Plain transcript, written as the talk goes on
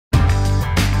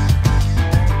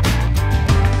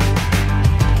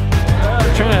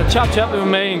Chop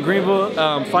MMA in Greenville,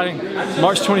 fighting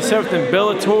March 27th in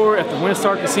Bellator at the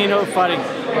Windstar Casino, fighting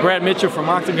Brad Mitchell from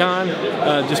Octagon.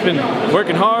 Just been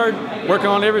working hard, working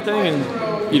on everything,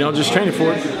 and just training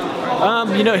for it.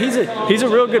 He's a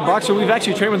real good boxer. We've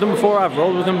actually trained with him before. I've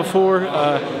rolled with him before.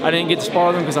 I didn't get to spar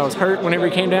with him because I was hurt whenever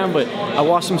he came down, but I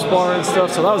watched him spar and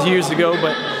stuff, so that was years ago.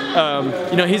 But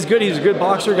he's good. He's a good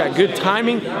boxer, got good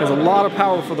timing, has a lot of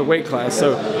power for the weight class.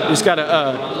 So just got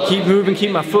to keep moving,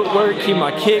 keep my footwork, keep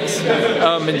my kicks,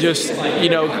 and just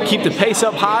keep the pace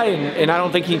up high. And I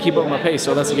don't think he can keep up my pace,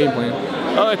 so that's the game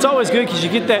plan. It's always good because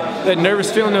you get that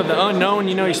nervous feeling of the unknown.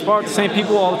 You spar with the same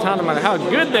people all the time, no matter how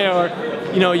good they are.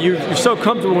 You're so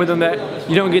comfortable with them that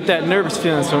you don't get that nervous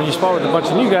feeling. So when you spar with a bunch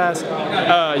of new guys,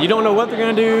 you don't know what they're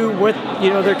going to do, what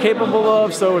they're capable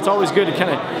of. So it's always good to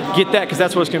kind of get that, because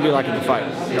that's what it's going to be like in the fight.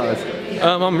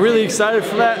 I'm really excited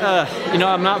for that.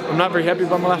 I'm not very happy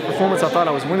about my last performance. I thought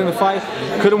I was winning the fight.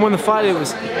 Could have won the fight. It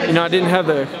was, I didn't have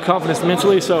the confidence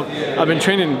mentally. So I've been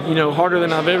training, harder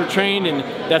than I've ever trained, and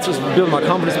that's what's building my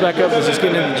confidence back up. Is just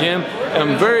getting in the gym. And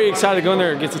I'm very excited to go in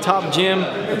there against a top gym,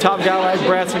 a top guy like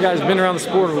Brad, some guy who's been around the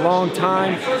sport a long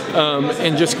time,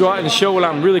 and just go out and show what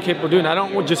I'm really capable of doing. I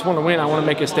don't just want to win. I want to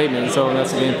make a statement. So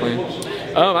that's the game plan.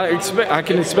 I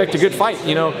can expect a good fight.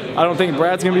 I don't think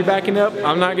Brad's going to be backing up.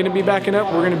 I'm not going to be backing up.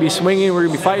 We're going to be swinging. We're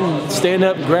going to be fighting, stand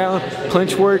up, ground,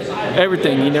 clinch work,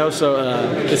 everything. So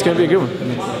it's going to be a good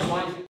one.